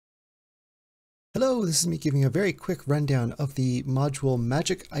Hello, this is me giving a very quick rundown of the module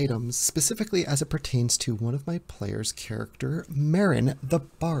Magic Items, specifically as it pertains to one of my players' character, Marin the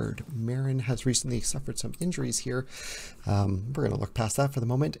Bard. Marin has recently suffered some injuries here. We're going to look past that for the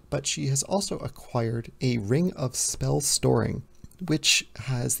moment, but she has also acquired a Ring of Spell Storing, which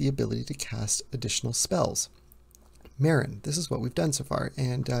has the ability to cast additional spells. Marin, this is what we've done so far,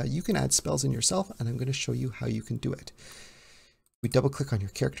 and you can add spells in yourself, and I'm going to show you how you can do it. We double click on your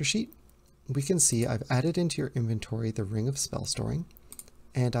character sheet. We can see I've added into your inventory the Ring of Spell Storing,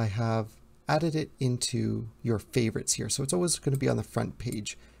 and I have added it into your favorites here. So it's always going to be on the front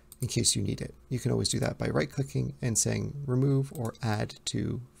page in case you need it. You can always do that by right-clicking and saying remove or add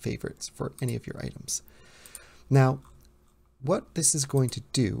to favorites for any of your items. Now, what this is going to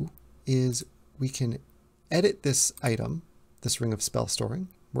do is we can edit this item, this Ring of Spell Storing,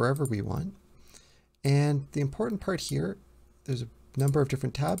 wherever we want. And the important part here, there's a number of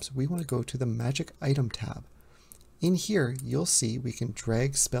different tabs. We want to go to the Magic Item tab. In here, you'll see we can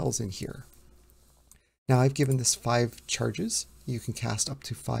drag spells in here. Now I've given this 5 charges. You can cast up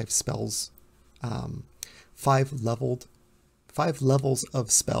to 5 spells, 5 levels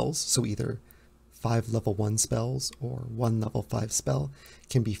of spells. So either 5 level 1 spells or 1 level 5 spell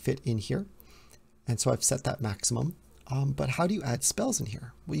can be fit in here. And so I've set that maximum. But how do you add spells in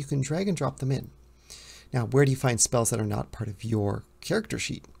here? Well, you can drag and drop them in. Now, where do you find spells that are not part of your character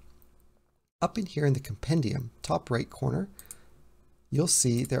sheet? Up in here in the compendium, top right corner, you'll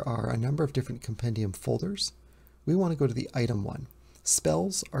see there are a number of different compendium folders. We want to go to the item one.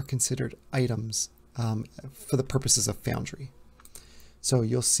 Spells are considered items for the purposes of Foundry. So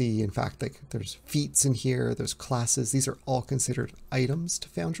you'll see, in fact, like there's feats in here, there's classes. These are all considered items to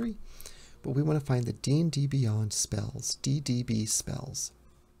Foundry. But we want to find the D&D Beyond spells, DDB spells.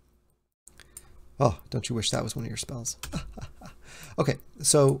 Oh, don't you wish that was one of your spells? Okay,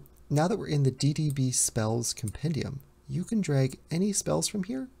 so now that we're in the DDB spells compendium, you can drag any spells from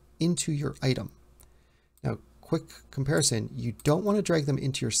here into your item. Now, quick comparison, you don't want to drag them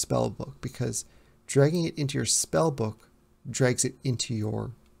into your spell book because dragging it into your spell book drags it into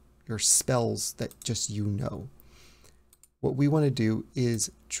your spells that just you know. What we want to do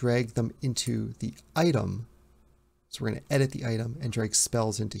is drag them into the item. So we're going to edit the item and drag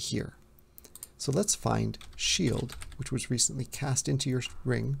spells into here. So let's find Shield, which was recently cast into your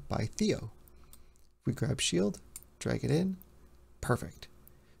ring by Theo. If we grab Shield, drag it in, perfect.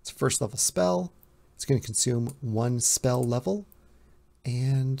 It's a first level spell. It's going to consume 1 spell level,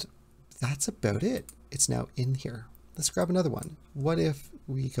 and that's about it. It's now in here. Let's grab another one. What if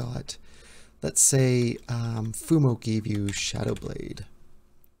we got, let's say Fumo gave you Shadow Blade.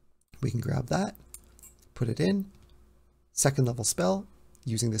 We can grab that, put it in, 2nd level spell.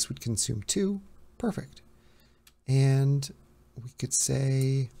 Using this would consume 2. Perfect. And we could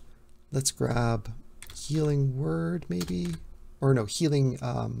say, let's grab Healing Word maybe, or no, Healing,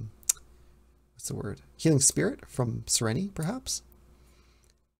 what's the word? Healing Spirit from Sereni, perhaps.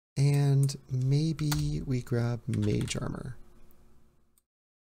 And maybe we grab Mage Armor.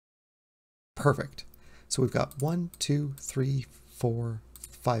 Perfect. So we've got 1, 2, 3, 4,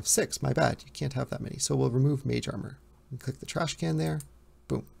 5, 6. My bad. You can't have that many. So we'll remove Mage Armor. And click the trash can there.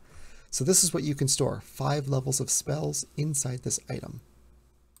 Boom. So this is what you can store, 5 levels of spells inside this item.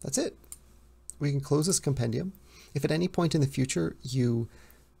 That's it. We can close this compendium. If at any point in the future you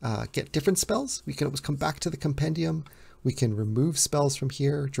get different spells, we can always come back to the compendium. We can remove spells from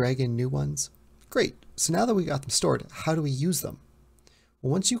here, drag in new ones. Great. So now that we got them stored, how do we use them?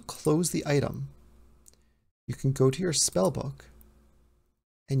 Well, once you close the item, you can go to your spell book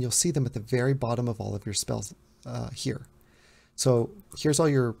and you'll see them at the very bottom of all of your spells here. So here's all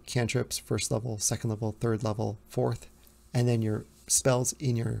your cantrips, 1st level, 2nd level, 3rd level, 4th, and then your spells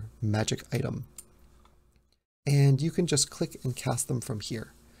in your magic item. And you can just click and cast them from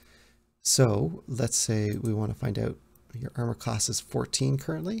here. So let's say we want to find out your armor class is 14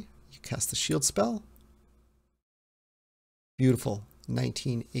 currently. You cast the shield spell. Beautiful,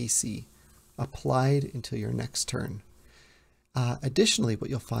 19 AC. Applied until your next turn. Additionally,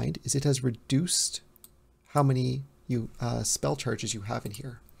 what you'll find is it has reduced how many spell charges you have in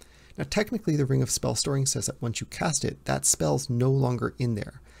here. Now technically the Ring of Spell Storing says that once you cast it, that spell's no longer in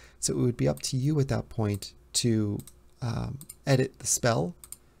there. So it would be up to you at that point to edit the spell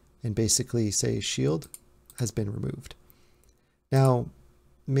and basically say shield has been removed. Now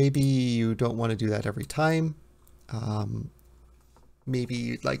maybe you don't want to do that every time. Maybe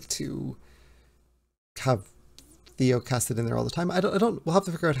you'd like to have Theo cast it in there all the time. We'll have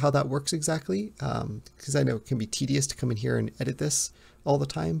to figure out how that works exactly, because I know it can be tedious to come in here and edit this all the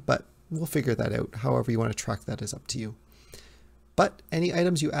time, but we'll figure that out. However you want to track that is up to you. But any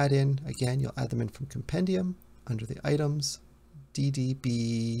items you add in, again, you'll add them in from Compendium under the items,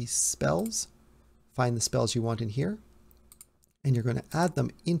 DDB spells. Find the spells you want in here, and you're going to add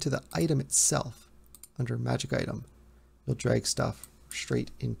them into the item itself under magic item. You'll drag stuff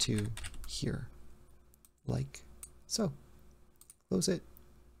straight into here, like so. Close it,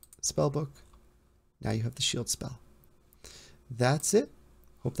 spellbook. Now you have the shield spell. That's it.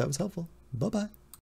 Hope that was helpful. Bye-bye.